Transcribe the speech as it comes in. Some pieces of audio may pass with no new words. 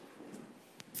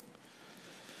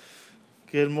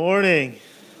Good morning.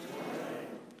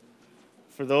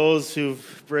 For those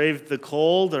who've braved the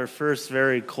cold, our first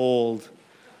very cold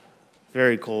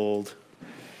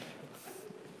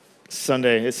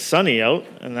Sunday. It's sunny out,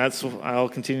 and I'll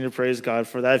continue to praise God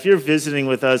for that. If you're visiting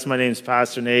with us, my name's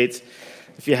Pastor Nate.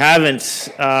 If you haven't,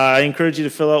 I encourage you to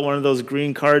fill out one of those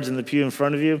green cards in the pew in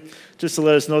front of you, just to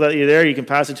let us know that you're there. You can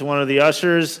pass it to one of the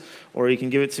ushers, or you can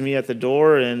give it to me at the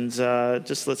door, and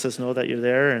just lets us know that you're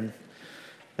there and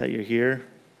that you're here.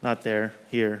 Not there,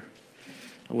 here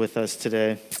with us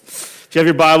today. If you have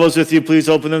your Bibles with you, please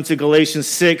open them to Galatians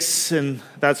 6, and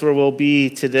that's where we'll be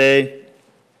today.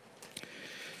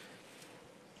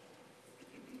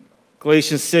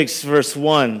 Galatians 6, verse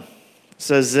 1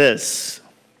 says this: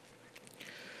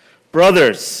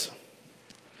 Brothers,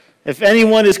 if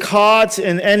anyone is caught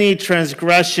in any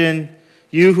transgression,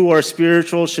 you who are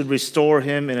spiritual should restore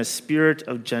him in a spirit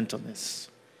of gentleness.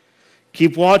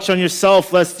 Keep watch on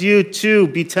yourself, lest you too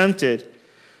be tempted.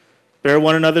 Bear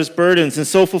one another's burdens, and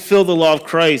so fulfill the law of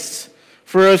Christ.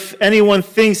 For if anyone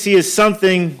thinks he is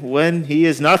something when he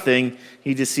is nothing,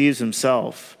 he deceives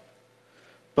himself.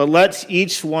 But let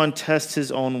each one test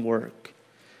his own work,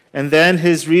 and then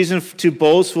his reason to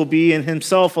boast will be in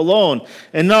himself alone,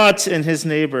 and not in his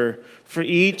neighbor, for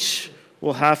each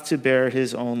will have to bear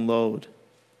his own load.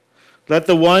 Let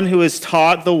the one who is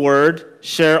taught the word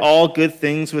share all good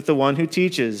things with the one who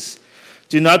teaches.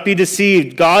 Do not be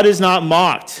deceived. God is not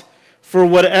mocked. For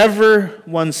whatever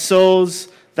one sows,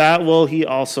 that will he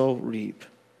also reap.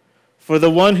 For the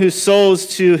one who sows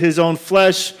to his own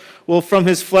flesh will from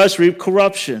his flesh reap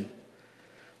corruption.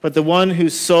 But the one who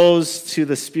sows to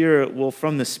the Spirit will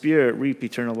from the Spirit reap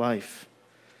eternal life.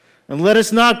 And let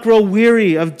us not grow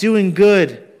weary of doing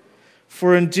good,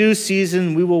 for in due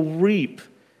season we will reap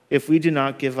if we do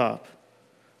not give up.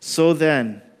 So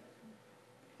then,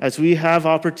 as we have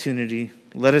opportunity,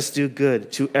 let us do good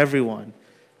to everyone,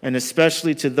 and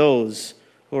especially to those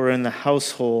who are in the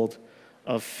household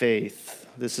of faith.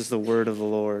 This is the word of the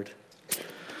Lord.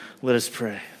 Let us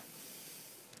pray.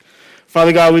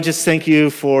 Father God, we just thank you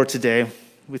for today.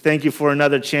 We thank you for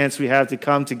another chance we have to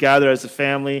come together as a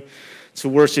family to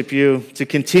worship you, to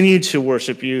continue to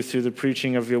worship you through the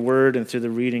preaching of your word and through the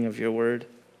reading of your word.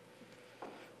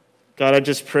 God, I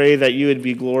just pray that you would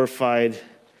be glorified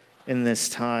in this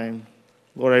time.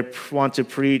 Lord, I want to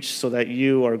preach so that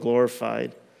you are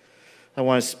glorified. I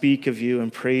want to speak of you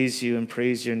and praise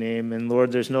your name. And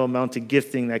Lord, there's no amount of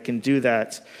gifting that can do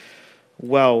that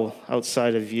well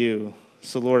outside of you.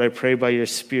 So Lord, I pray by your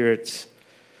Spirit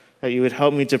that you would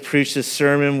help me to preach this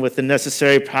sermon with the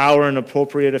necessary power and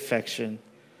appropriate affection.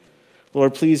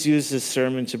 Lord, please use this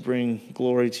sermon to bring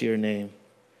glory to your name,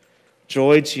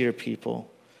 joy to your people,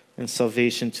 and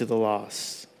salvation to the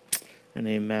lost. And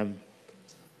amen.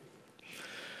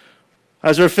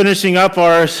 As we're finishing up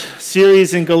our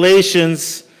series in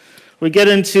Galatians, we get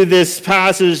into this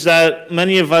passage that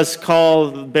many of us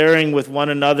call bearing with one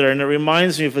another. And it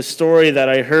reminds me of a story that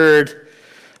I heard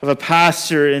of a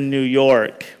pastor in New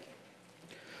York.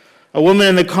 A woman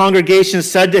in the congregation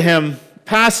said to him,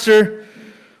 "Pastor,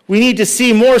 we need to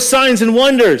see more signs and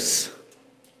wonders."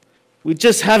 "We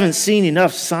just haven't seen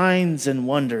enough signs and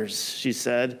wonders," she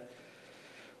said.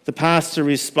 The pastor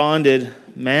responded,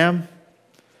 "Ma'am,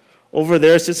 over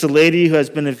there sits a lady who has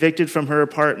been evicted from her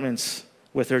apartments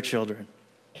with her children.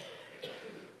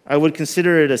 I would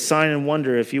consider it a sign and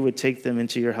wonder if you would take them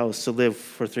into your house to live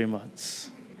for 3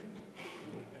 months."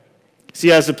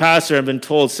 See, as a pastor, I've been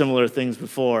told similar things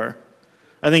before.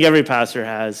 I think every pastor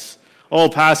has. "Oh,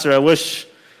 pastor, I wish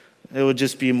it would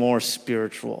just be more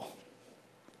spiritual.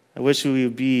 I wish we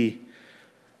would be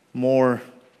more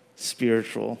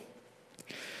spiritual.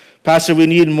 Pastor, we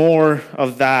need more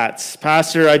of that.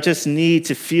 Pastor, I just need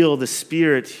to feel the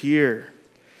Spirit here.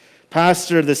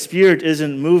 Pastor, the Spirit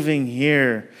isn't moving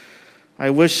here. I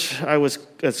wish I was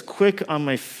as quick on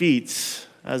my feet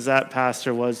as that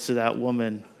pastor was to that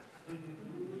woman.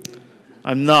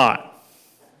 I'm not."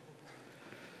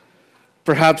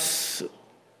 Perhaps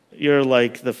you're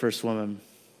like the first woman.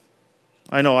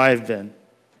 I know I've been.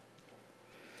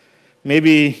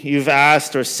 Maybe you've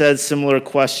asked or said similar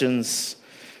questions.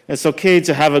 It's okay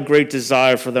to have a great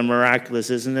desire for the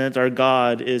miraculous, isn't it? Our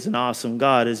God is an awesome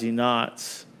God, is he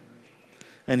not?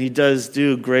 And he does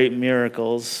do great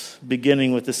miracles,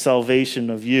 beginning with the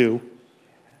salvation of you,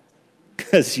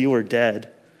 because you were dead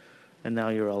and now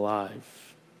you're alive.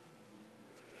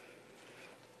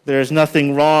 There's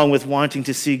nothing wrong with wanting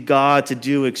to see God to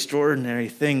do extraordinary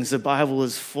things. The Bible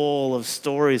is full of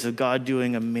stories of God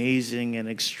doing amazing and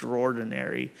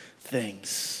extraordinary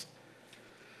things.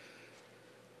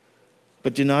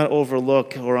 But do not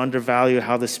overlook or undervalue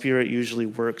how the Spirit usually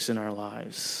works in our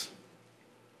lives.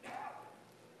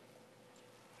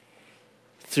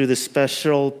 Through the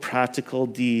special practical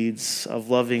deeds of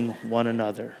loving one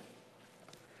another.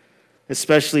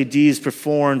 Especially deeds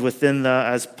performed within the,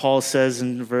 as Paul says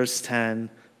in verse 10,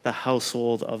 the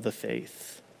household of the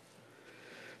faith.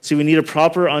 See, we need a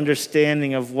proper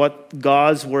understanding of what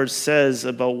God's word says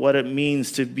about what it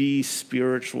means to be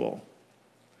spiritual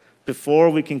before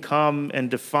we can come and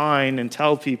define and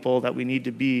tell people that we need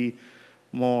to be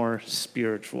more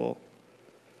spiritual.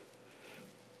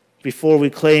 Before we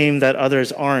claim that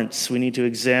others aren't, we need to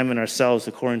examine ourselves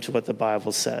according to what the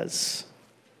Bible says.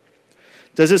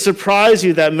 Does it surprise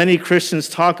you that many Christians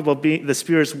talk about the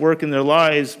Spirit's work in their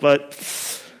lives,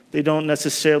 but they don't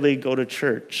necessarily go to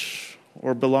church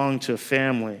or belong to a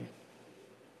family?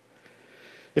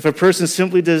 If a person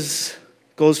simply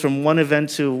goes from one event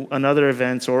to another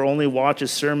event, or only watches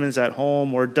sermons at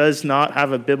home, or does not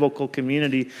have a biblical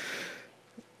community,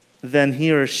 then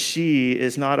he or she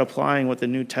is not applying what the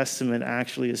New Testament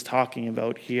actually is talking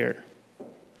about here.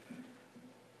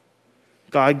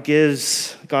 God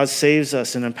saves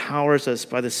us and empowers us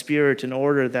by the Spirit in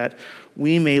order that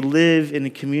we may live in a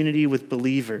community with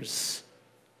believers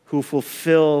who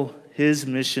fulfill his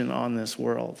mission on this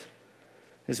world.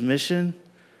 His mission?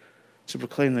 To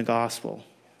proclaim the gospel.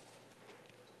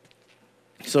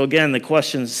 So again, the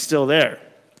question is still there.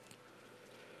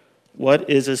 What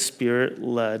is a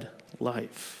Spirit-led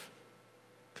life?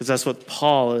 Because that's what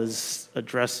Paul is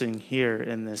addressing here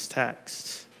in this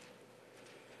text.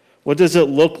 What does it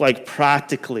look like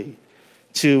practically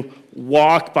to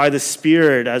walk by the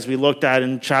Spirit, as we looked at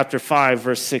in chapter 5,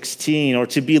 verse 16, or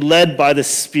to be led by the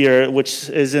Spirit, which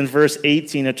is in verse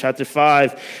 18 of chapter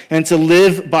 5, and to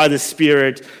live by the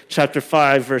Spirit, chapter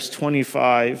 5, verse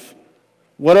 25?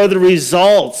 What are the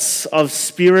results of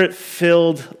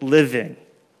Spirit-filled living?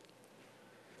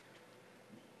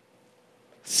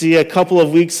 See, a couple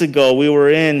of weeks ago, we were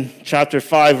in chapter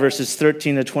 5, verses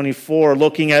 13 to 24,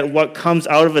 looking at what comes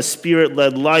out of a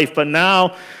Spirit-led life. But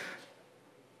now,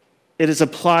 it is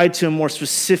applied to more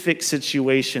specific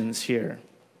situations here.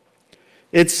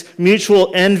 It's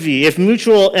mutual envy. If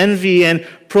mutual envy and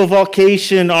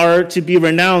provocation are to be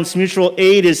renounced, mutual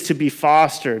aid is to be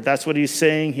fostered. That's what he's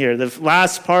saying here. The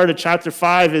last part of chapter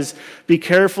 5 is be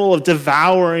careful of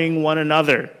devouring one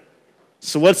another.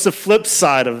 So what's the flip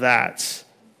side of that?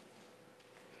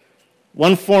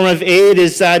 One form of aid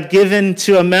is that given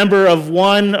to a member of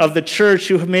one of the church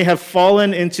who may have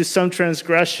fallen into some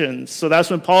transgressions. So that's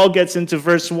when Paul gets into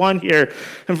verse 1 here.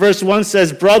 And verse 1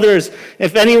 says, "Brothers,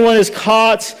 if anyone is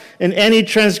caught in any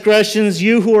transgressions,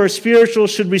 you who are spiritual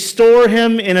should restore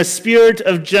him in a spirit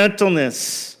of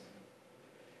gentleness.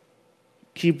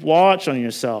 Keep watch on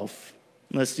yourself,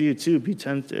 lest you too be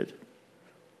tempted."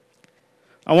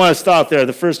 I want to stop there.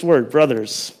 The first word,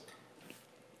 brothers.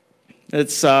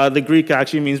 It's the Greek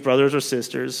actually means brothers or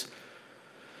sisters.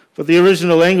 But the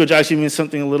original language actually means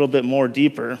something a little bit more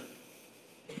deeper.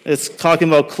 It's talking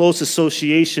about close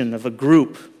association of a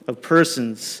group of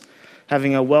persons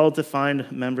having a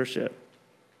well-defined membership.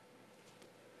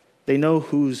 They know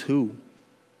who's who.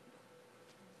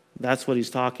 That's what he's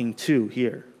talking to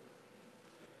here.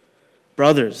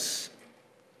 Brothers,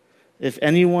 if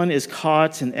anyone is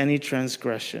caught in any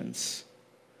transgressions.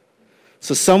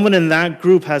 So someone in that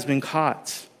group has been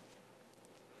caught.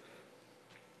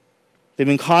 They've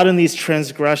been caught in these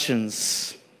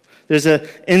transgressions. There's an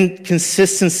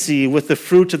inconsistency with the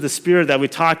fruit of the Spirit that we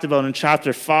talked about in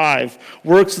chapter 5.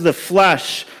 Works of the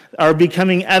flesh are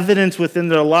becoming evident within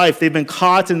their life. They've been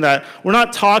caught in that. We're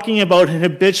not talking about an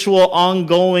habitual,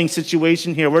 ongoing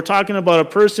situation here. We're talking about a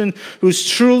person who's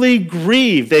truly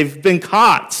grieved. They've been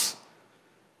caught.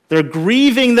 They're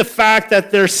grieving the fact that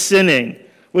they're sinning,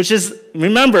 which is,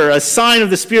 remember, a sign of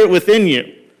the Spirit within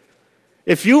you.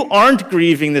 If you aren't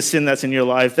grieving the sin that's in your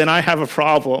life, then I have a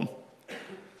problem.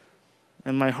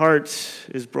 And my heart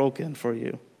is broken for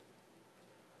you.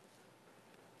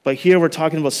 But here we're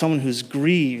talking about someone who's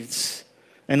grieved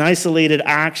and isolated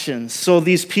actions. So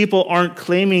these people aren't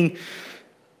claiming,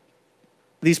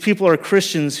 these people are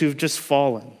Christians who've just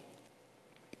fallen.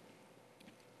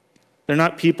 They're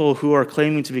not people who are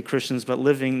claiming to be Christians but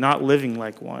not living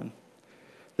like one.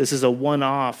 This is a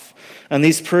one-off. And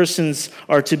these persons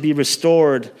are to be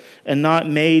restored and not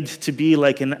made to be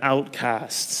like an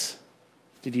outcast.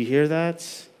 Did you hear that?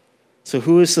 So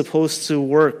who is supposed to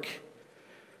work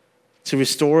to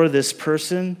restore this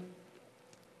person?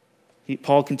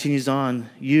 Paul continues on,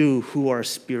 you who are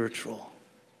spiritual.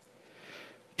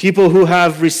 People who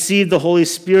have received the Holy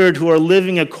Spirit, who are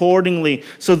living accordingly.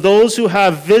 So those who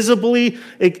have have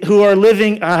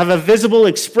a visible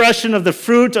expression of the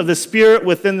fruit of the Spirit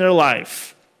within their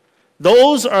life.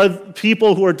 Those are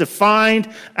people who are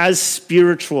defined as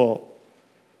spiritual.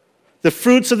 The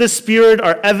fruits of the Spirit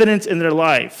are evident in their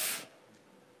life.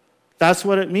 That's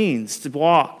what it means to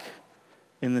walk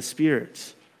in the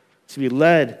Spirit, to be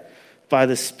led by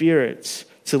the Spirit,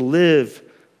 to live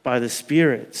by the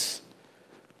Spirit.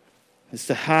 Is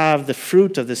to have the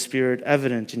fruit of the Spirit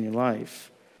evident in your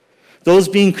life. Those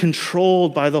being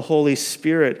controlled by the Holy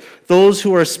Spirit, those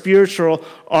who are spiritual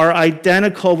are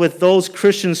identical with those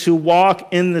Christians who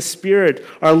walk in the Spirit,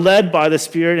 are led by the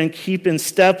Spirit, and keep in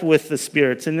step with the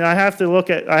Spirit. And I have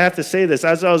to say this,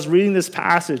 as I was reading this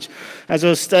passage, as I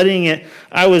was studying it,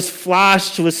 I was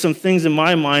flashed with some things in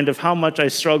my mind of how much I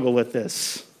struggle with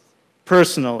this,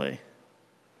 personally.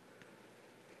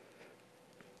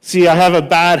 See, I have a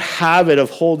bad habit of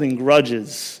holding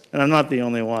grudges, and I'm not the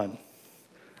only one.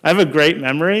 I have a great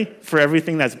memory for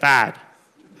everything that's bad.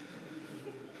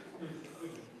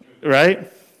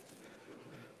 Right?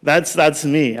 That's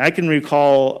me. I can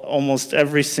recall almost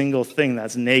every single thing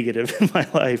that's negative in my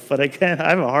life, but I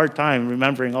have a hard time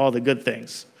remembering all the good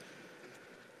things.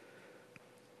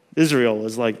 Israel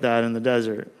was like that in the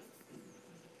desert.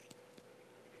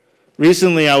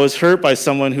 Recently, I was hurt by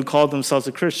someone who called themselves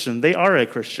a Christian. They are a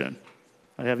Christian.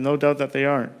 I have no doubt that they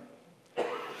aren't.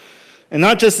 And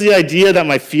not just the idea that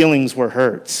my feelings were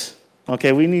hurt.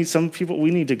 Okay, we need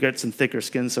to get some thicker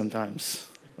skin sometimes.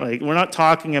 Like, we're not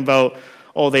talking about,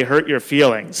 they hurt your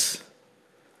feelings.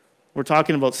 We're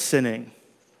talking about sinning.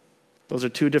 Those are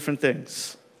two different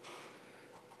things.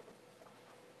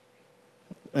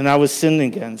 And I was sinned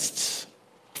against.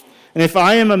 And if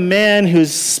I am a man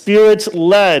who's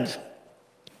Spirit-led,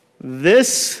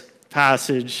 this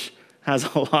passage has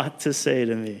a lot to say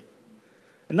to me.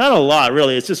 And not a lot,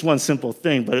 really. It's just one simple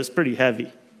thing, but it's pretty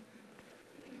heavy.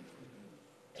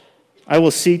 I will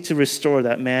seek to restore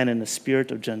that man in the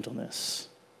spirit of gentleness.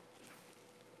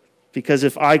 Because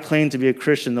if I claim to be a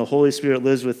Christian, the Holy Spirit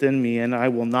lives within me, and I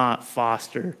will not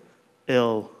foster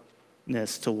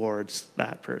illness towards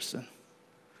that person.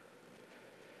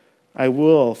 I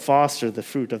will foster the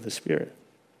fruit of the Spirit.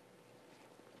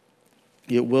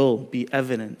 It will be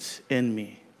evident in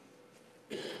me.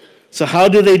 So how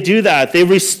do they do that? They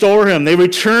restore him. They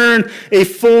return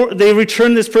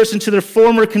this person to their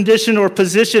former condition or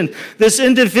position. This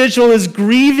individual is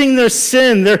grieving their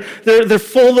sin. They're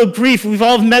full of grief. We've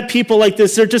all met people like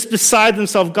this. They're just beside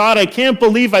themselves. God, I can't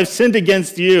believe I've sinned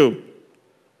against you.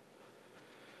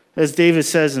 As David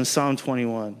says in Psalm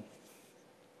 21.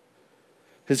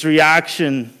 His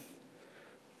reaction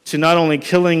to not only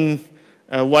killing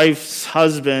a wife's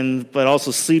husband, but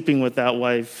also sleeping with that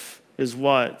wife is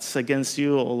what? Against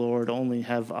you, O Lord, only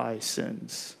have I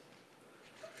sinned.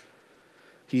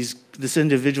 This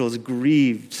individual is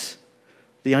grieved.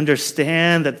 They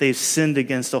understand that they've sinned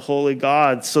against a holy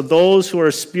God. So those who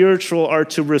are spiritual are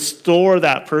to restore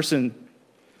that person,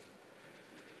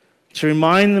 to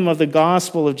remind them of the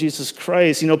gospel of Jesus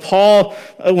Christ. Paul,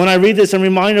 when I read this, I'm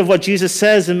reminded of what Jesus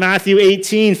says in Matthew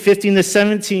 18, 15 to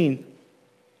 17.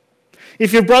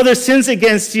 If your brother sins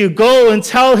against you, go and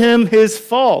tell him his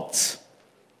fault.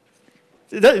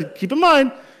 Keep in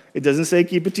mind, it doesn't say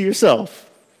keep it to yourself.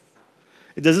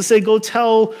 It doesn't say go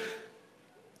tell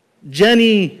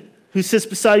Jenny who sits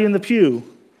beside you in the pew.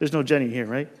 There's no Jenny here,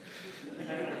 right?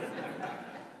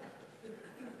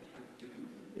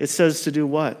 It says to do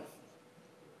what?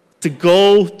 To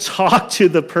go talk to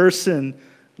the person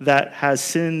that has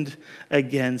sinned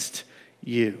against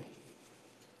you.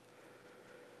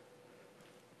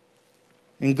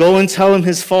 And go and tell him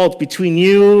his fault between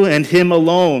you and him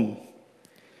alone.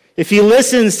 If he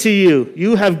listens to you,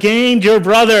 you have gained your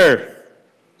brother.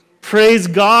 Praise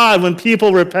God when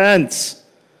people repent.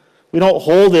 We don't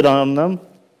hold it on them.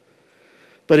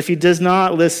 But if he does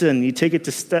not listen, you take it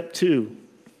to step 2.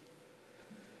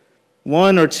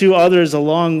 One or two others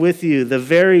along with you, the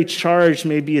very charge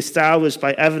may be established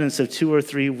by evidence of 2 or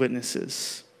 3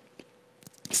 witnesses.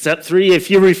 Step 3, if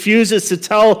he refuses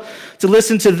to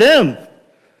listen to them,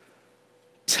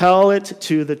 tell it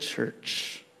to the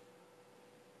church.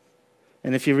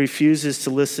 And if he refuses to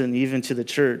listen even to the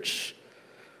church,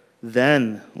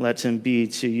 then let him be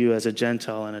to you as a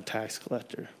Gentile and a tax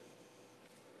collector.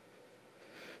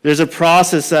 There's a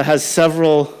process that has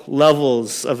several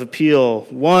levels of appeal.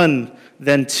 1,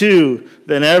 then 2,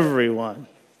 then everyone.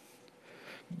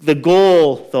 The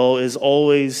goal, though, is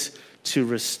always to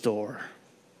restore.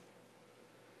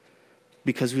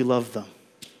 Because we love them.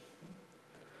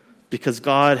 Because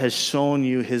God has shown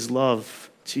you his love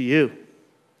to you.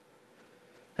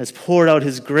 has poured out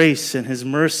his grace and his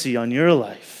mercy on your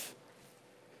life.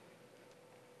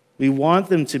 We want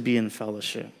them to be in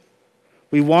fellowship.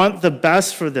 We want the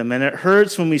best for them, and it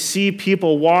hurts when we see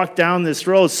people walk down this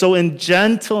road. So in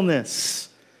gentleness,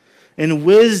 in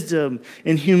wisdom,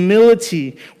 in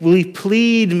humility, we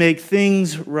plead, make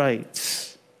things right.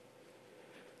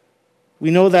 We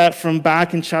know that from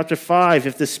back in chapter 5.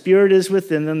 If the Spirit is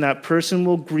within them, that person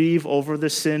will grieve over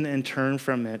the sin and turn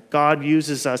from it. God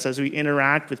uses us as we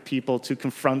interact with people to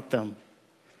confront them.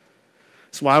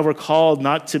 That's why we're called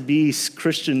not to be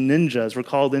Christian ninjas. We're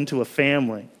called into a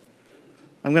family.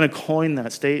 I'm going to coin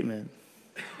that statement.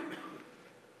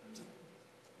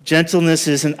 Gentleness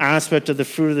is an aspect of the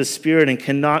fruit of the Spirit and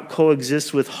cannot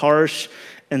coexist with harsh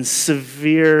and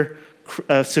severely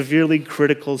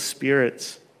critical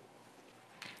spirits.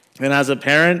 And as a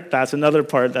parent, that's another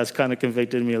part that's kind of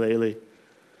convicted me lately.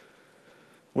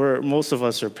 Most of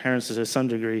us are parents to some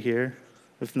degree here.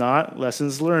 If not,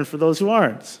 lessons learned for those who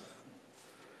aren't.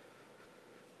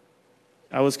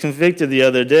 I was convicted the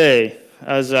other day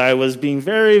as I was being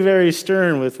very, very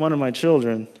stern with one of my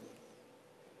children.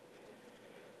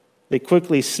 They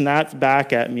quickly snapped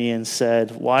back at me and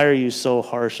said, "Why are you so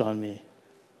harsh on me?"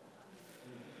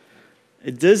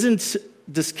 It doesn't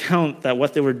discount that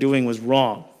what they were doing was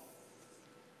wrong,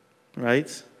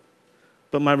 right?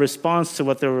 But my response to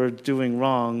what they were doing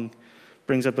wrong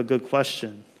brings up a good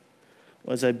question.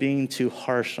 Was I being too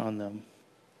harsh on them?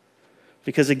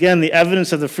 Because again, the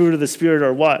evidence of the fruit of the Spirit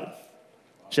are what?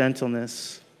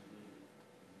 Gentleness.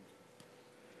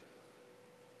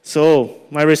 So,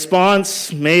 my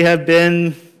response may have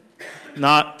been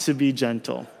not to be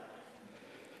gentle.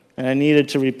 And I needed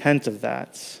to repent of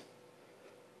that.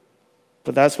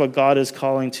 But that's what God is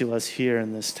calling to us here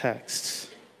in this text.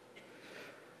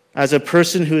 As a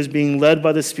person who is being led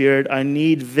by the Spirit, I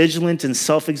need vigilant and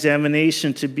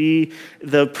self-examination to be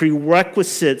the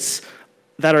prerequisites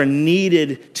that are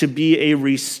needed to be a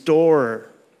restorer.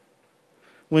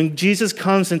 When Jesus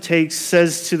comes and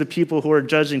says to the people who are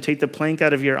judging, "Take the plank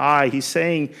out of your eye," he's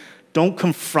saying, don't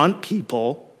confront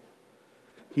people.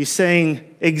 He's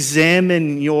saying,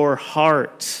 examine your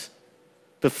heart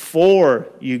before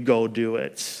you go do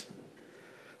it,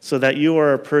 so that you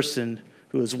are a person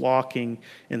who is walking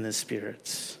in the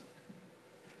Spirit.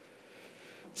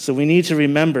 So we need to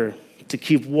remember to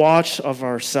keep watch of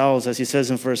ourselves, as he says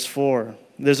in verse 4.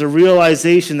 There's a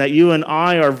realization that you and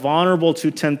I are vulnerable to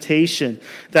temptation.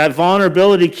 That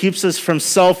vulnerability keeps us from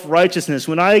self-righteousness.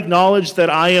 When I acknowledge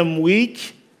that I am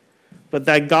weak, but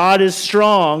that God is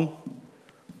strong,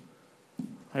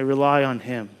 I rely on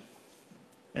him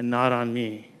and not on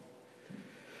me.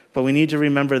 But we need to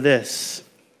remember this.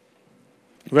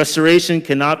 Restoration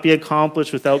cannot be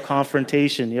accomplished without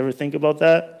confrontation. You ever think about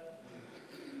that?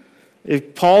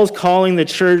 If Paul's calling the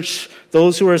church,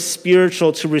 those who are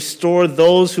spiritual, to restore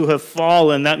those who have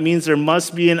fallen, that means there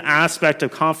must be an aspect of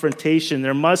confrontation.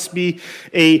 There must be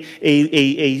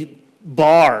a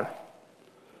bar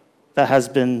that has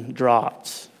been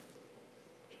dropped.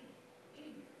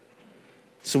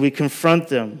 So we confront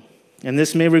them. And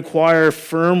this may require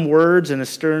firm words and a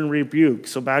stern rebuke.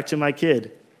 So back to my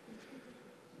kid.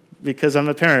 Because I'm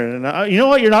a parent. And you know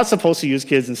what? You're not supposed to use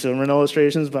kids in sermon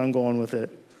illustrations, but I'm going with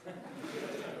it.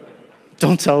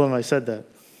 Don't tell them I said that.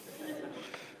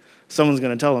 Someone's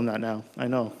going to tell them that now. I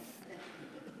know.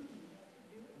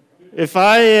 If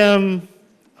I am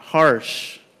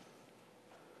harsh,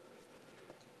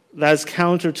 that's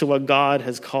counter to what God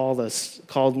has called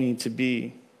me to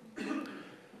be.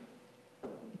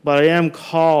 But I am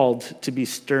called to be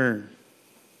stern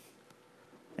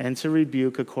and to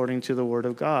rebuke according to the word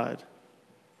of God.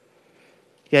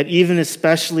 Yet even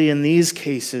especially in these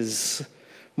cases,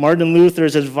 Martin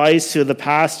Luther's advice to the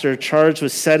pastor charged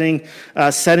with setting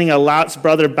a lost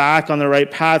brother back on the right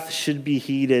path should be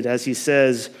heeded, as he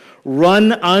says,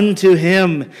 "Run unto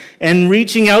him, and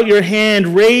reaching out your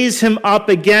hand, raise him up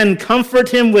again, comfort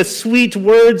him with sweet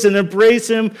words, and embrace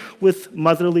him with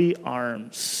motherly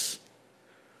arms."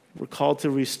 We're called to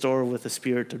restore with a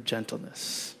spirit of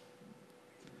gentleness.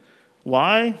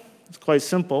 Why? It's quite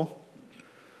simple.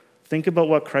 Think about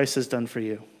what Christ has done for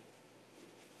you.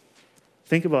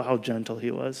 Think about how gentle he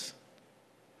was,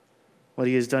 what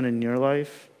he has done in your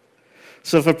life.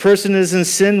 So if a person is in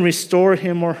sin, restore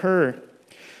him or her.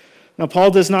 Now,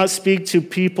 Paul does not speak to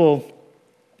people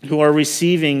who are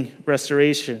receiving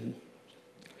restoration,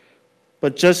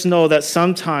 but just know that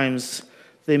sometimes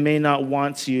they may not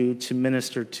want you to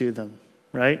minister to them,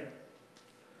 right?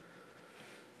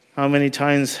 How many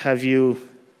times have you've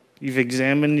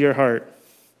examined your heart?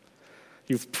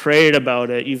 You've prayed about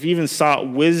it. You've even sought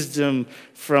wisdom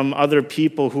from other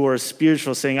people who are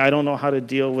spiritual, saying, I don't know how to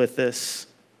deal with this.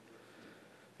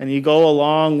 And you go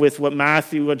along with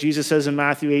what Jesus says in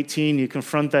Matthew 18. You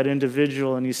confront that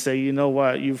individual and you say, you know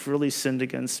what? You've really sinned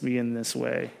against me in this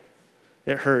way.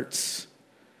 It hurts.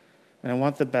 And I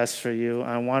want the best for you.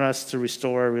 I want us to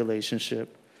restore our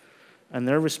relationship. And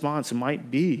their response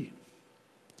might be,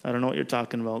 I don't know what you're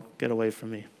talking about. Get away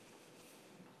from me.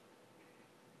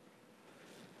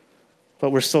 But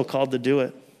we're still called to do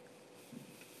it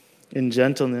in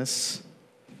gentleness.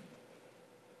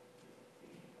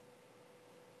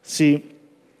 See,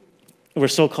 we're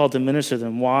still called to minister to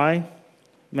them. Why?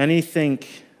 Many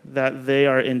think that they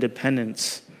are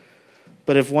independent.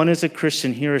 But if one is a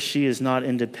Christian, he or she is not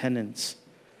independent.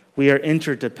 We are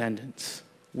interdependent.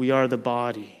 We are the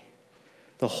body.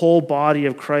 The whole body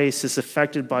of Christ is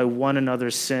affected by one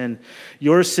another's sin.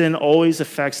 Your sin always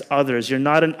affects others. You're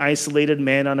not an isolated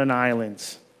man on an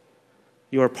island.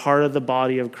 You are part of the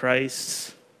body of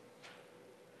Christ.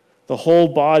 The whole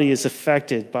body is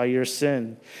affected by your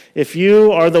sin. If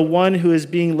you are the one who is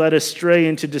being led astray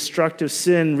into destructive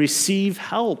sin, receive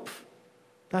help.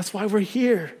 That's why we're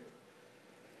here.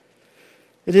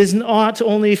 It is not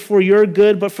only for your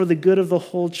good, but for the good of the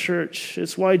whole church.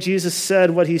 It's why Jesus said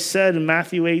what he said in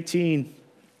Matthew 18.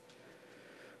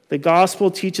 The gospel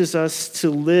teaches us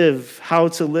to live, how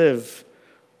to live,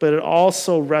 but it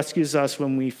also rescues us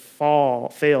when we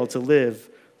fail to live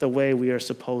the way we are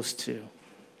supposed to.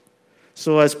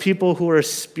 So as people who are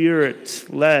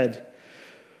Spirit-led,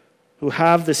 who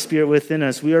have the Spirit within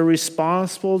us, we are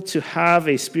responsible to have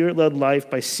a Spirit-led life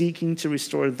by seeking to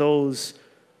restore those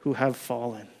who have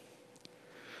fallen.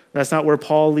 That's not where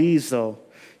Paul leaves, though.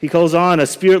 He goes on, a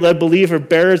Spirit-led believer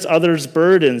bears others'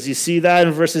 burdens. You see that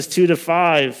in verses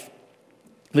 2-5.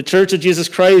 The Church of Jesus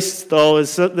Christ, though,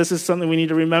 this is something we need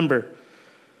to remember,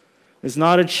 is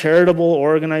not a charitable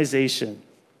organization.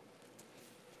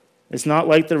 It's not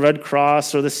like the Red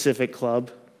Cross or the Civic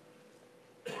Club,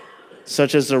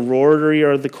 such as the Rotary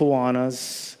or the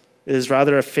Kiwanis. It is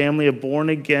rather a family of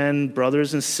born-again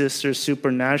brothers and sisters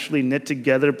supernaturally knit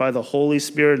together by the Holy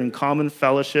Spirit in common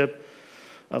fellowship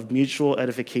of mutual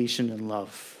edification and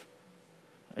love.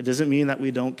 It doesn't mean that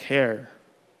we don't care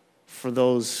for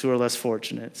those who are less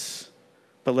fortunate,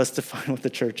 but let's define what the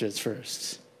church is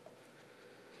first.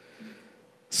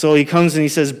 So he comes and he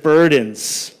says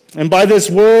burdens. And by this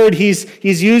word, he's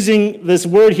using this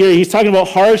word here. He's talking about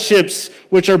hardships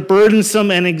which are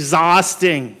burdensome and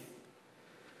exhausting.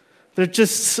 They're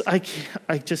just, I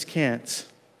just can't.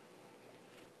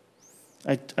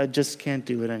 I just can't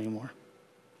do it anymore.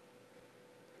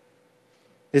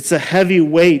 It's a heavy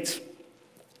weight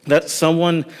that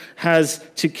someone has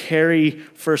to carry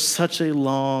for such a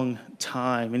long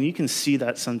time. And you can see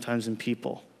that sometimes in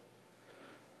people.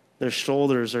 Their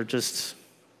shoulders are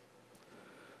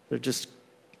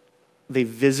they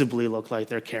visibly look like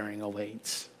they're carrying a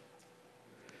weight.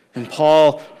 And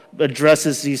Paul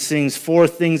addresses these things, 4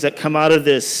 things that come out of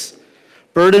this.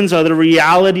 Burdens are the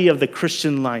reality of the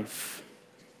Christian life.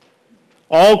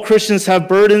 All Christians have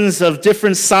burdens of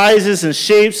different sizes and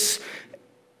shapes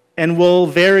and will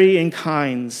vary in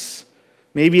kinds.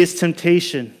 Maybe it's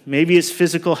temptation. Maybe it's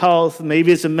physical health.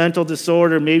 Maybe it's a mental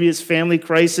disorder. Maybe it's family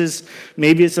crisis.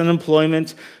 Maybe it's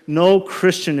unemployment. No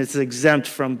Christian is exempt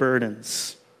from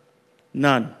burdens.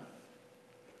 None.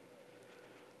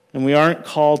 And we aren't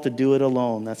called to do it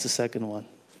alone. That's the second one.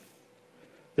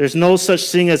 There's no such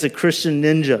thing as a Christian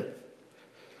ninja.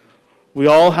 We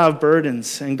all have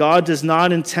burdens, and God does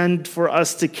not intend for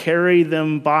us to carry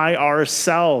them by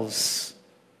ourselves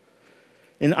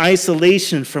in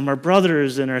isolation from our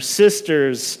brothers and our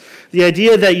sisters. The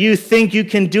idea that you think you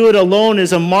can do it alone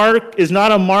is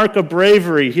not a mark of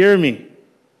bravery. Hear me.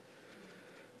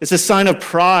 It's a sign of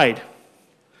pride,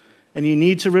 and you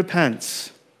need to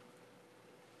repent.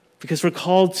 Because we're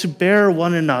called to bear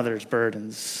one another's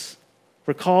burdens.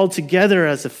 We're called together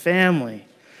as a family.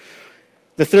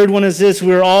 The third one is this: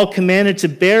 we're all commanded to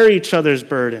bear each other's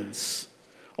burdens.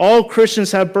 All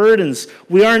Christians have burdens.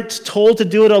 We aren't told to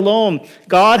do it alone.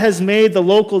 God has made the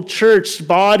local church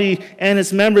body and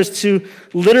its members to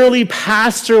literally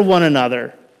pastor one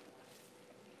another,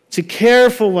 to care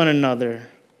for one another.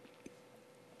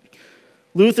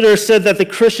 Luther said that the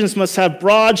Christians must have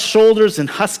broad shoulders and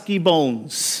husky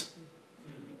bones.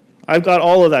 I've got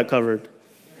all of that covered.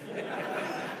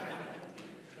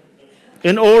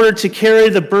 In order to carry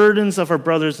the burdens of our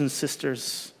brothers and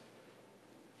sisters.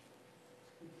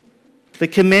 The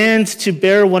command to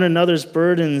bear one another's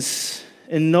burdens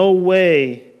in no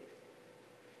way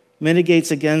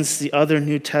mitigates against the other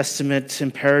New Testament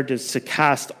imperatives to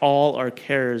cast all our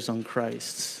cares on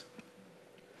Christ,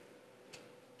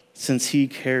 since he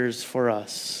cares for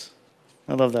us.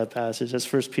 I love that passage. That's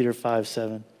 1 Peter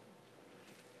 5:7.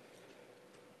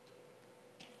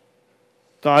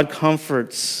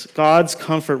 God's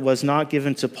comfort was not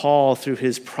given to Paul through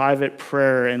his private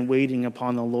prayer and waiting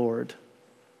upon the Lord,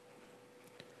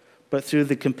 but through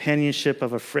the companionship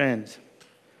of a friend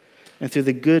and through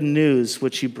the good news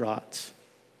which he brought.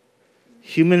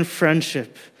 Human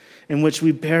friendship in which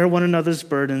we bear one another's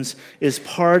burdens is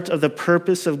part of the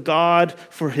purpose of God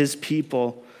for his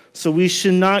people. So we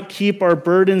should not keep our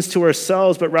burdens to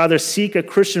ourselves, but rather seek a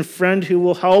Christian friend who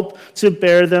will help to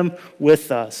bear them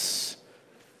with us.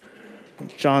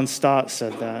 John Stott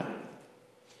said that.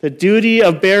 The duty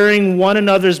of bearing one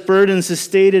another's burdens is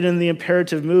stated in the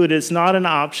imperative mood. It's not an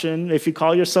option. If you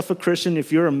call yourself a Christian,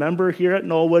 if you're a member here at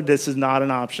Knollwood, this is not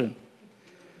an option.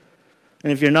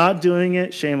 And if you're not doing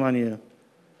it, shame on you.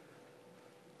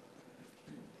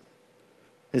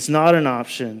 It's not an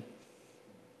option.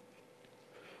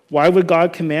 Why would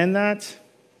God command that?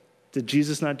 Did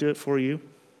Jesus not do it for you?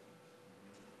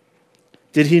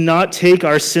 Did he not take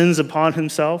our sins upon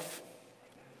himself?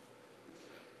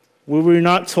 Were we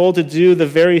not told to do the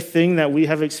very thing that we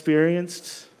have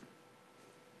experienced?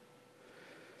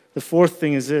 The fourth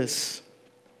thing is this.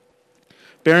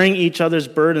 Bearing each other's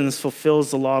burdens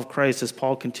fulfills the law of Christ, as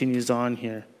Paul continues on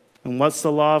here. And what's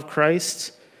the law of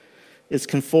Christ? It's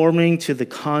conforming to the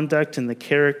conduct and the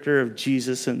character of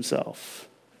Jesus himself.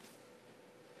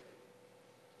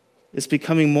 It's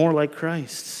becoming more like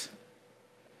Christ,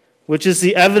 which is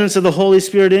the evidence of the Holy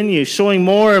Spirit in you, showing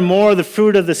more and more the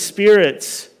fruit of the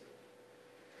Spirit.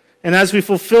 And as we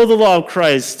fulfill the law of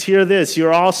Christ, hear this,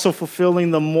 you're also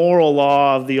fulfilling the moral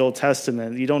law of the Old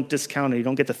Testament. You don't discount it. You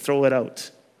don't get to throw it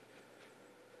out.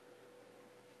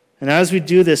 And as we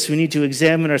do this, we need to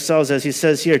examine ourselves, as he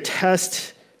says here,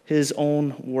 test his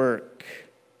own work.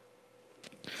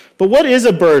 But what is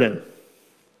a burden?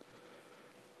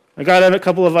 I got a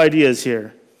couple of ideas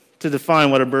here to define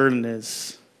what a burden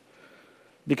is,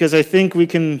 because I think we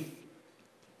can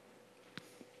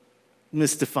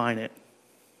misdefine it.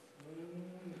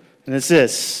 And it's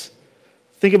this.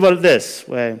 Think about it this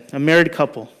way. A married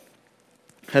couple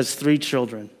has 3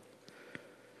 children.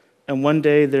 And one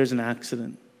day there's an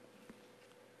accident.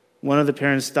 One of the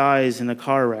parents dies in a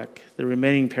car wreck. The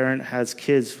remaining parent has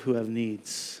kids who have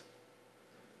needs.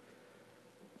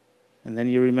 And then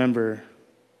you remember,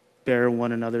 bear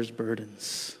one another's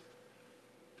burdens.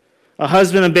 A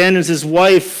husband abandons his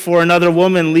wife for another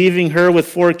woman, leaving her with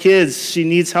 4 kids. She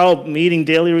needs help meeting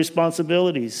daily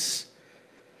responsibilities.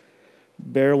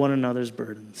 Bear one another's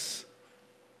burdens.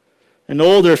 An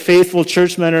older, faithful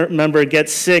church member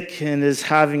gets sick and is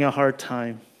having a hard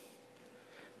time.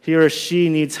 He or she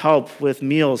needs help with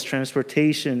meals,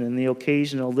 transportation, and the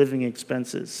occasional living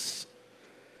expenses.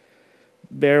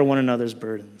 Bear one another's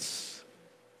burdens.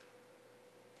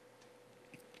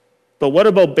 But what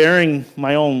about bearing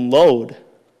my own load?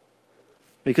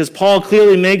 Because Paul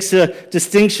clearly makes a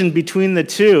distinction between the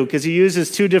two, because he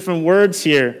uses 2 different words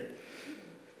here.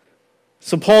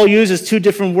 So Paul uses 2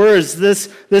 different words.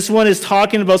 This one is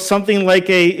talking about something like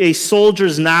a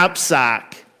soldier's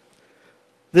knapsack.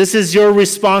 This is your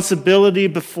responsibility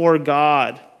before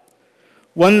God.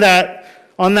 On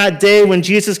that day when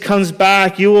Jesus comes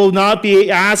back, you will not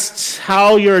be asked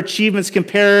how your achievements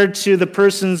compared to the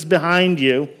persons behind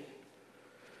you.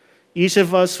 Each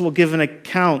of us will give an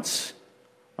account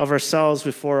of ourselves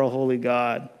before a holy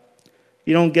God.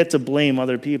 You don't get to blame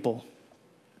other people.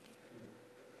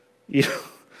 You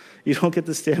don't get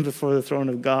to stand before the throne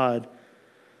of God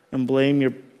and blame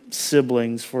your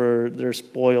siblings for their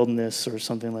spoiledness or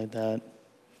something like that.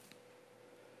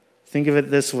 Think of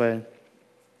it this way.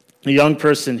 A young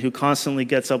person who constantly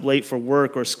gets up late for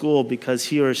work or school because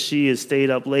he or she has stayed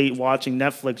up late watching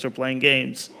Netflix or playing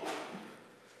games.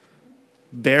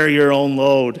 Bear your own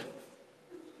load.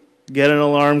 Get an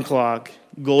alarm clock.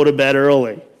 Go to bed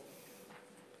early.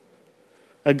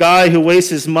 A guy who wastes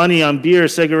his money on beer,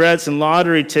 cigarettes, and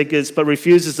lottery tickets but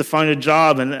refuses to find a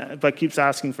job but keeps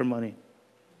asking for money.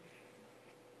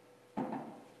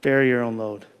 Bear your own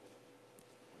load.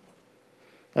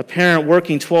 A parent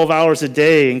working 12 hours a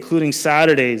day, including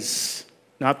Saturdays,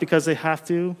 not because they have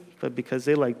to, but because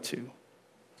they like to,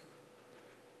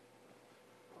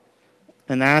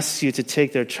 and asks you to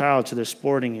take their child to their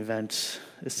sporting event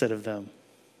instead of them.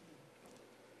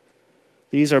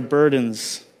 These are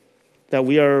burdens that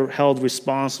we are held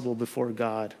responsible before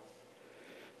God.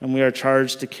 and we are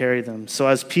charged to carry them. So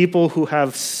as people who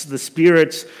have the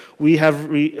Spirit, we have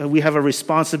a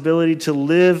responsibility to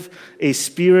live a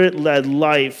Spirit-led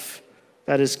life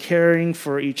that is caring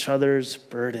for each other's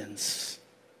burdens.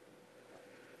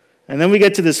 And then we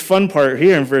get to this fun part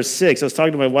here in verse 6. I was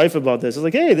talking to my wife about this. I was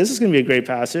like, hey, this is going to be a great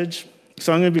passage,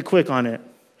 so I'm going to be quick on it.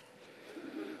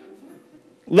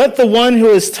 Let the one who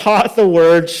is taught the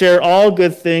word share all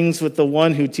good things with the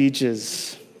one who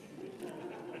teaches.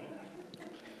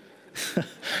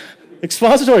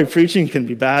 Expository preaching can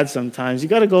be bad sometimes. You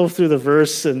got to go through the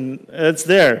verse and it's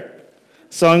there.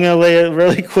 So I'm going to lay it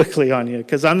really quickly on you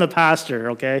because I'm the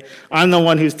pastor, okay? I'm the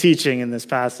one who's teaching in this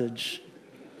passage.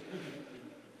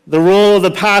 The role of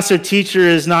the pastor-teacher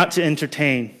is not to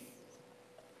entertain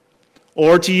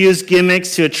or to use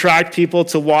gimmicks to attract people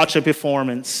to watch a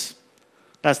performance.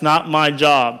 That's not my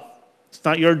job. It's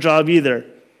not your job either.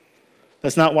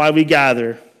 That's not why we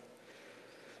gather.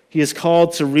 He is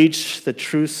called to reach the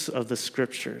truths of the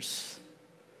Scriptures.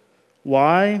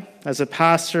 Why? As a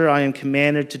pastor, I am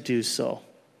commanded to do so.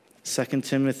 2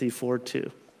 Timothy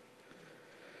 4:2.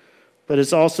 But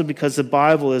it's also because the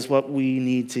Bible is what we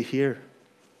need to hear.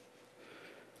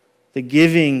 The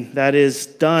giving that is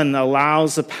done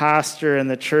allows the pastor and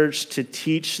the church to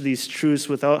teach these truths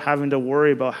without having to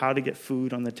worry about how to get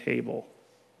food on the table.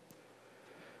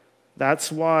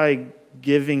 That's why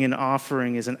giving and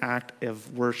offering is an act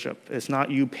of worship. It's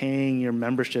not you paying your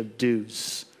membership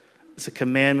dues. It's a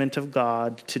commandment of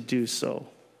God to do so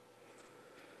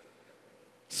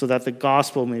that the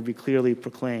gospel may be clearly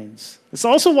proclaimed. It's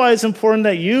also why it's important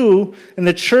that you and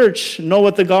the church know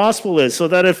what the gospel is, so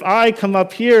that if I come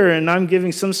up here and I'm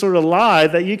giving some sort of lie,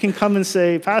 that you can come and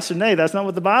say, Pastor Nate, that's not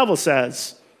what the Bible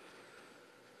says.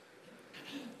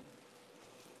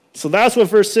 So that's what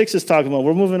verse 6 is talking about.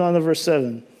 We're moving on to verse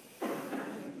 7.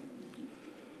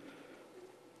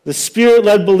 The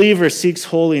Spirit-led believer seeks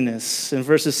holiness in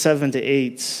verses 7 to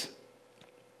 8.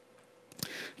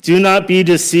 Do not be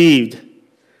deceived.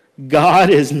 God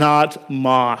is not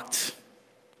mocked.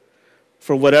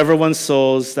 For whatever one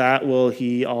sows, that will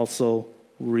he also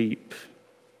reap.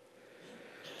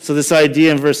 So this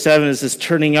idea in verse 7 is this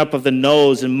turning up of the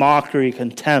nose in mockery,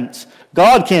 contempt.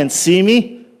 God can't see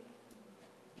me.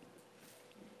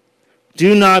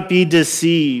 Do not be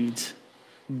deceived.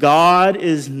 God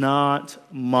is not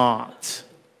mocked.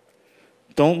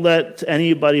 Don't let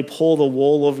anybody pull the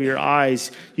wool over your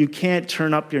eyes. You can't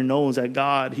turn up your nose at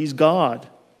God. He's God.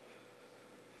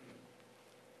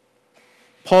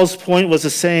 Paul's point was the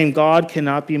same. God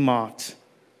cannot be mocked.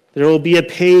 There will be a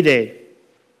payday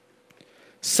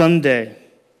someday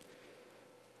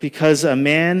because a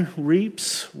man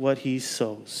reaps what he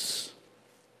sows.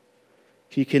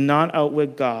 He cannot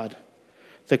outwit God.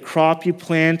 The crop you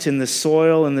plant in the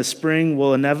soil in the spring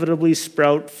will inevitably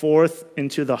sprout forth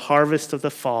into the harvest of the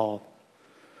fall.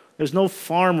 There's no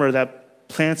farmer that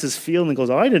plants his field and goes,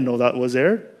 oh, I didn't know that was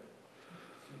there.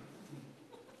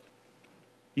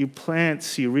 You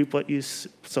plant, you reap what you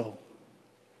sow.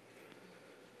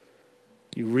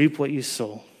 You reap what you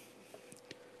sow.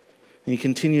 And he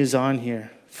continues on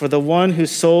here. For the one who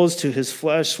sows to his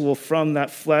flesh will from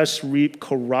that flesh reap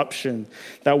corruption.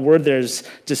 That word there is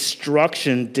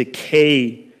destruction,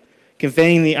 decay,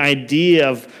 conveying the idea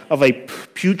of a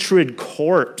putrid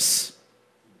corpse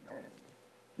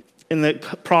in the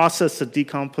process of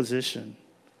decomposition.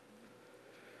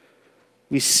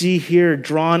 We see here,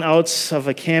 drawn out of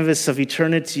a canvas of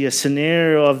eternity, a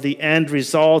scenario of the end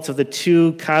result of the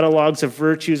two catalogs of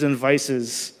virtues and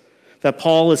vices that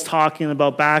Paul is talking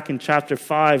about back in chapter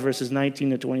 5, verses 19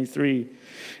 to 23.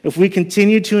 If we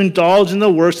continue to indulge in the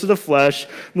works of the flesh,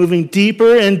 moving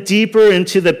deeper and deeper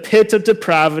into the pit of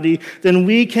depravity, then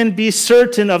we can be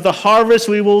certain of the harvest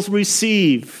we will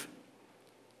receive.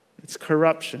 It's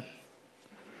corruption.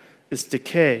 It's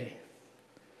decay.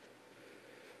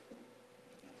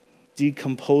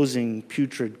 Decomposing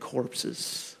putrid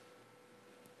corpses.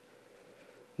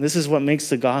 This is what makes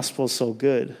the gospel so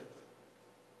good.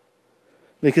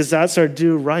 Because that's our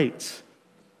due right.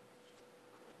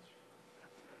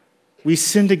 We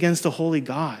sinned against a holy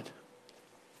God.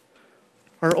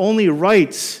 Our only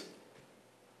right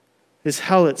is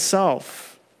hell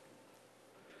itself.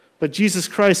 But Jesus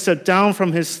Christ stepped down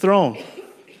from his throne,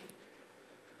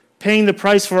 paying the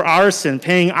price for our sin,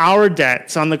 paying our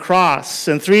debts on the cross.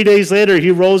 And 3 days later,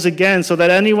 he rose again so that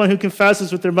anyone who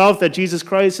confesses with their mouth that Jesus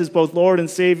Christ is both Lord and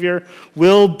Savior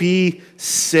will be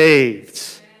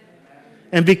saved.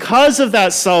 And because of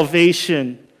that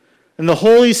salvation and the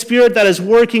Holy Spirit that is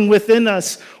working within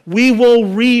us, we will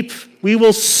reap, we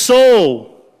will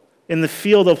sow in the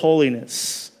field of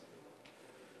holiness.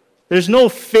 There's no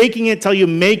faking it till you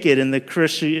make it in the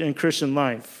Christian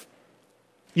life.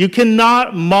 You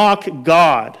cannot mock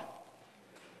God.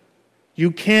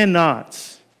 You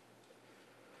cannot.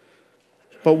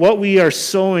 But what we are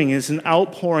sowing is an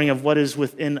outpouring of what is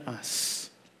within us.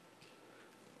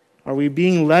 Are we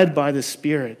being led by the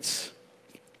Spirit?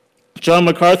 John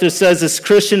MacArthur says this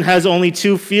Christian has only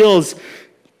two fields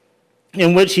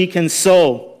in which he can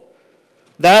sow,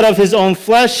 that of his own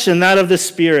flesh and that of the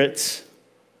Spirit.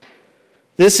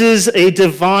 This is a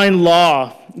divine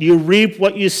law. You reap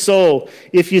what you sow.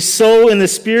 If you sow in the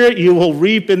Spirit, you will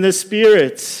reap in the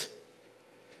Spirit.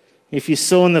 If you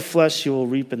sow in the flesh, you will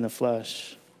reap in the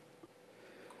flesh.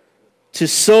 To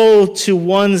sow to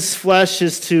one's flesh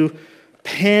is to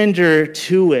pander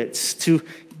to it, to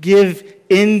give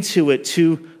into it,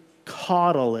 to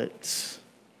coddle it,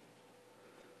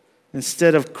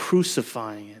 instead of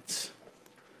crucifying it,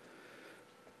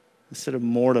 instead of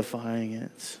mortifying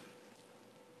it.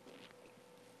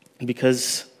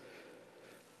 Because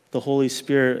the Holy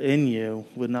Spirit in you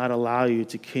would not allow you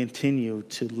to continue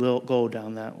to go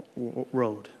down that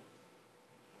road.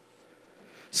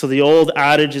 So the old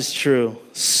adage is true.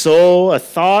 Sow a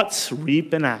thought,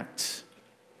 reap an act.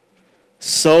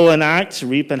 Sow an act,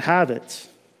 reap an habit.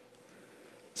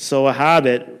 Sow a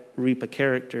habit, reap a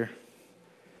character.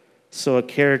 Sow a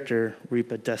character,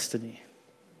 reap a destiny.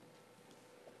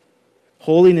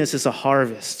 Holiness is a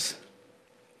harvest.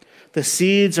 The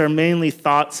seeds are mainly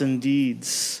thoughts and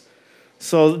deeds.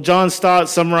 So John Stott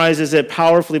summarizes it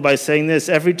powerfully by saying this: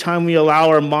 every time we allow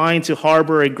our mind to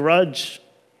harbor a grudge,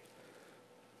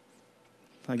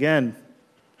 again,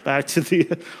 back to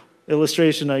the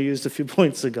illustration I used a few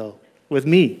points ago with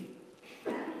me.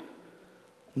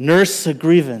 Nurse a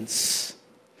grievance.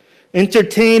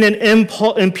 Entertain an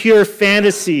impure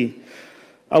fantasy.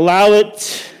 Allow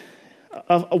it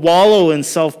wallow in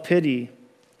self-pity.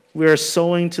 We are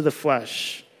sowing to the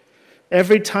flesh.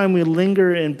 Every time we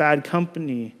linger in bad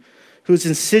company, whose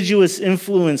insidious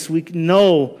influence we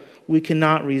know we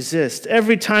cannot resist.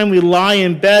 Every time we lie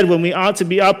in bed when we ought to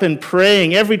be up and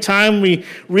praying. Every time we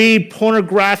read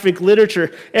pornographic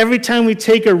literature. Every time we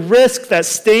take a risk that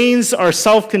stains our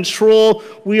self-control,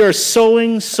 we are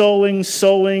sowing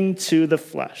to the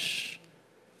flesh.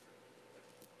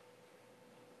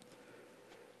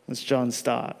 That's John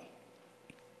Stott.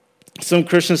 Some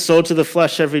Christians sow to the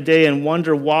flesh every day and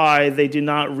wonder why they do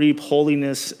not reap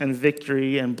holiness and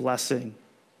victory and blessing.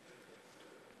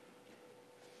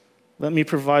 Let me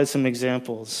provide some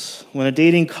examples. When a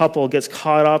dating couple gets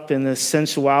caught up in the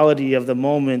sensuality of the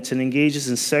moment and engages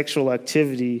in sexual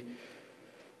activity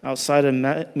outside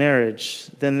of marriage,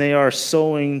 then they are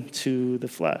sowing to the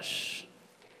flesh.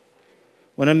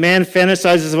 When a man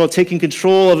fantasizes about taking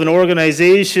control of an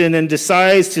organization and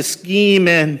decides to scheme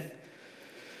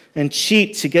and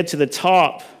cheat to get to the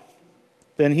top,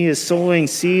 then he is sowing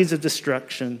seeds of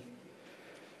destruction,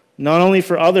 not only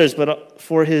for others, but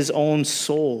for his own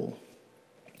soul.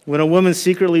 When a woman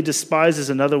secretly despises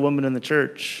another woman in the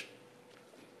church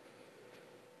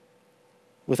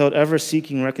without ever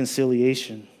seeking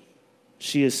reconciliation,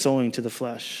 she is sowing to the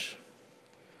flesh,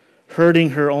 hurting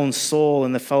her own soul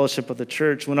in the fellowship of the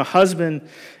church. When a husband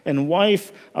and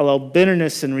wife allow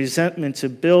bitterness and resentment to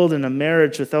build in a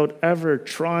marriage without ever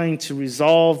trying to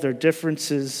resolve their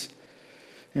differences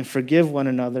and forgive one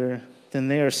another, then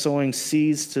they are sowing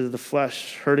seeds to the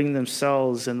flesh, hurting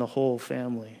themselves and the whole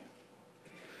family.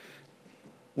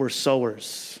 We're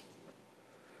sowers.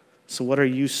 So what are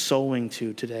you sowing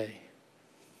to today?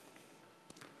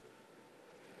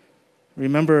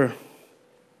 Remember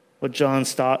what John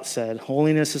Stott said: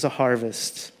 holiness is a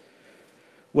harvest.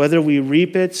 Whether we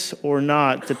reap it or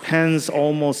not depends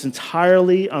almost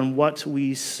entirely on what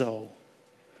we sow.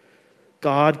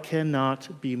 God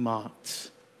cannot be mocked.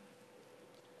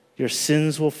 Your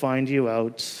sins will find you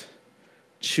out.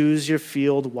 Choose your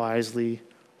field wisely.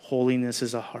 Holiness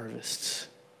is a harvest.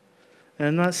 And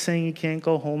I'm not saying you can't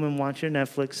go home and watch your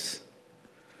Netflix.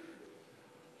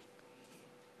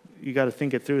 You got to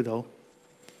think it through, though.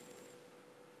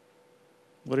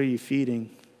 What are you feeding?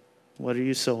 What are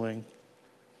you sowing?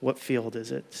 What field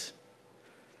is it?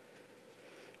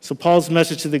 So Paul's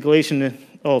message to the Galatians,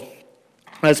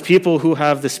 as people who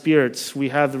have the Spirit, we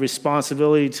have the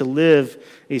responsibility to live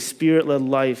a Spirit-led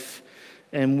life,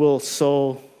 and will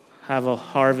so have a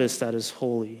harvest that is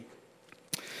holy.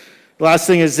 The last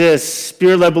thing is this: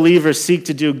 Spirit-led believers seek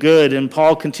to do good. And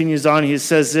Paul continues on, he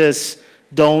says this: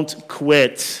 don't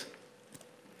quit.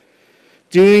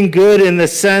 Doing good in the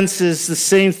sense is the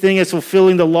same thing as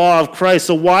fulfilling the law of Christ.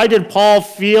 So why did Paul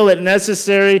feel it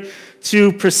necessary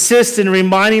to persist in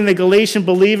reminding the Galatian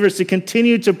believers to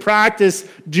continue to practice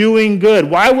doing good.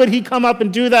 Why would he come up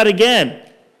and do that again?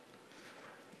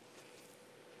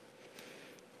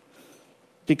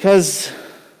 Because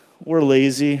we're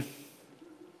lazy.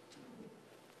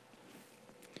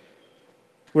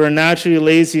 We're naturally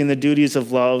lazy in the duties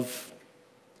of love.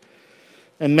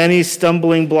 And many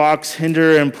stumbling blocks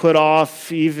hinder and put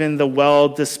off even the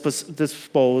well-disposed.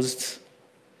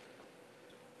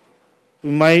 We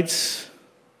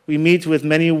meet with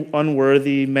many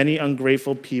unworthy, many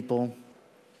ungrateful people.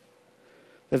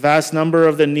 The vast number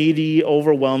of the needy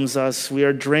overwhelms us. We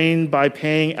are drained by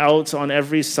paying out on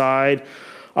every side.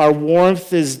 Our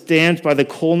warmth is damped by the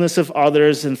coldness of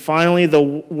others. And finally,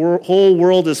 the whole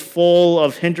world is full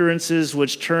of hindrances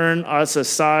which turn us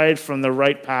aside from the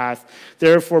right path.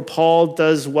 Therefore, Paul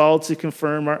does well to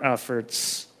confirm our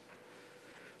efforts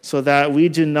so that we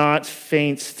do not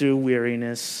faint through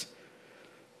weariness.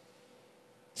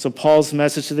 So Paul's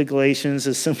message to the Galatians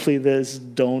is simply this: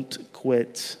 don't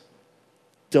quit.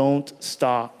 Don't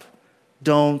stop.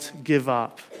 Don't give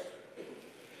up.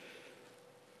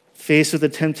 Faced with the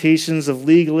temptations of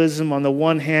legalism on the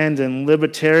one hand and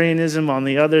libertarianism on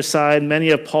the other side, many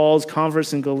of Paul's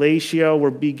converts in Galatia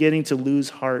were beginning to lose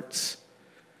hearts.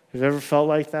 Have you ever felt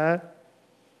like that?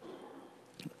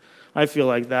 I feel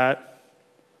like that.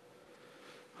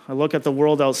 I look at the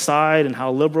world outside and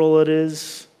how liberal it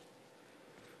is.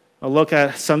 I look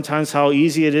at sometimes how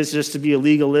easy it is just to be a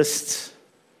legalist,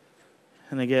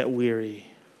 and I get weary.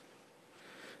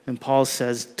 And Paul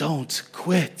says, don't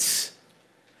quit.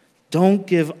 Don't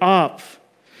give up.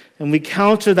 And we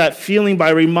counter that feeling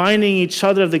by reminding each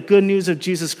other of the good news of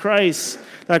Jesus Christ,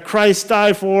 that Christ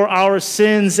died for our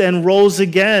sins and rose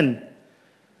again.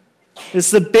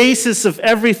 It's the basis of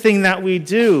everything that we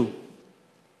do.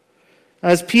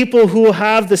 As people who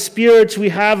have the Spirit, we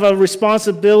have a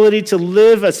responsibility to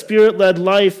live a Spirit-led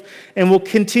life and will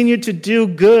continue to do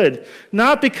good.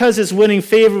 Not because it's winning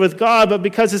favor with God, but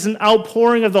because it's an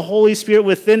outpouring of the Holy Spirit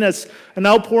within us, an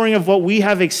outpouring of what we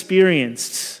have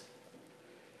experienced.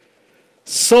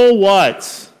 So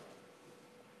what?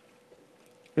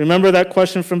 Remember that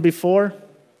question from before?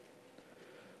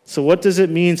 So what does it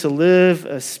mean to live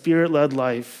a Spirit-led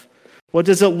life? What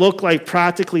does it look like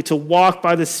practically to walk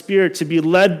by the Spirit, to be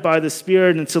led by the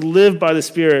Spirit, and to live by the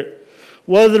Spirit?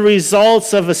 What are the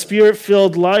results of a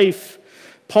Spirit-filled life?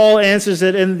 Paul answers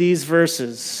it in these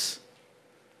verses.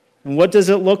 And what does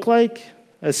it look like?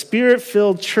 A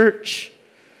Spirit-filled church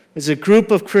is a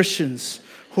group of Christians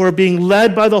who are being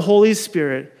led by the Holy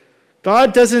Spirit.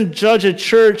 God doesn't judge a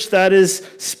church that is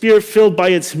Spirit-filled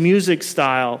by its music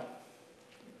style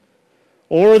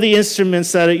or the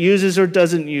instruments that it uses or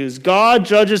doesn't use. God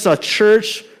judges a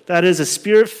church that is a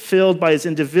Spirit-filled by its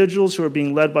individuals who are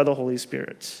being led by the Holy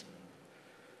Spirit.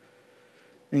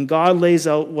 And God lays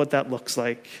out what that looks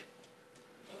like.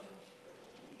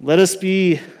 Let us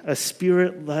be a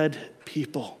Spirit-led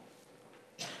people,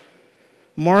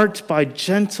 marked by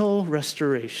gentle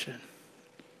restoration,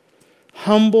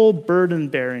 humble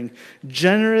burden-bearing,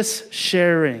 generous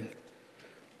sharing,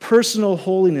 personal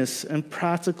holiness, and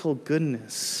practical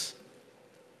goodness.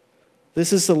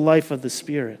 This is the life of the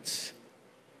Spirit.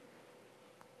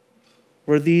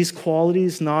 Were these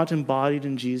qualities not embodied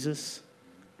in Jesus?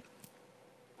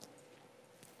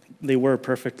 They were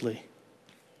perfectly.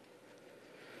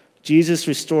 Jesus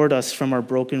restored us from our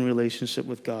broken relationship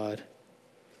with God.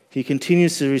 He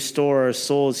continues to restore our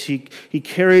souls. He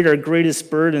carried our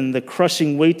greatest burden, the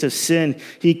crushing weight of sin.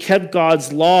 He kept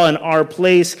God's law in our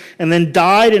place and then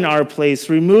died in our place,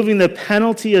 removing the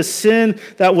penalty of sin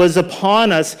that was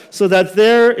upon us so that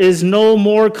there is no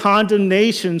more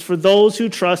condemnation for those who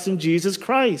trust in Jesus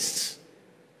Christ.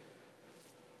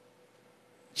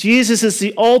 Jesus is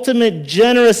the ultimate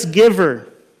generous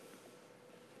giver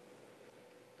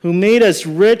who made us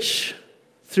rich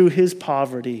through his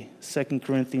poverty, 2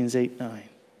 Corinthians 8:9.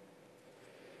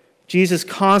 Jesus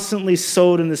constantly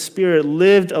sowed in the Spirit,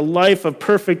 lived a life of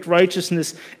perfect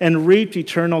righteousness, and reaped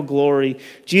eternal glory.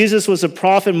 Jesus was a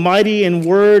prophet, mighty in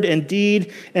word and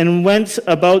deed, and went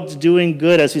about doing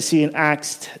good, as we see in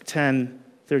Acts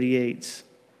 10:38.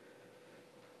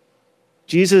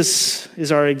 Jesus is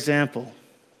our example.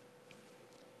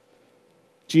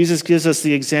 Jesus gives us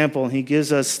the example, and he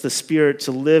gives us the Spirit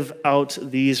to live out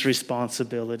these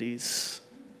responsibilities.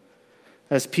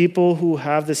 As people who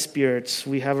have the Spirit,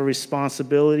 we have a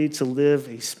responsibility to live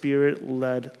a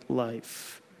Spirit-led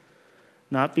life.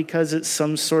 Not because it's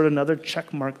some sort of another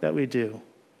check mark that we do,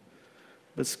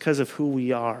 but it's because of who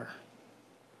we are.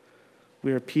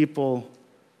 We are people,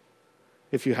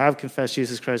 if you have confessed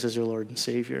Jesus Christ as your Lord and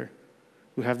Savior,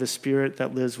 who have the Spirit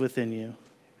that lives within you.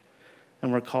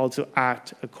 and we're called to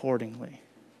act accordingly.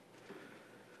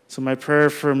 So my prayer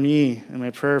for me and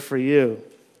my prayer for you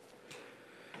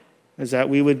is that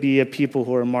we would be a people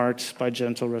who are marked by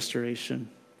gentle restoration,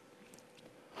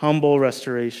 humble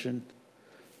restoration,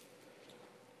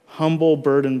 humble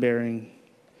burden bearing,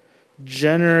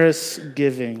 generous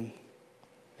giving,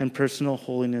 and personal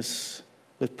holiness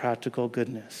with practical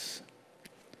goodness.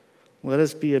 Let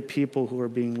us be a people who are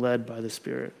being led by the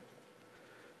Spirit,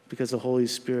 because the Holy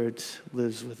Spirit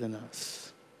lives within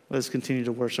us. Let us continue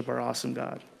to worship our awesome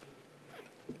God.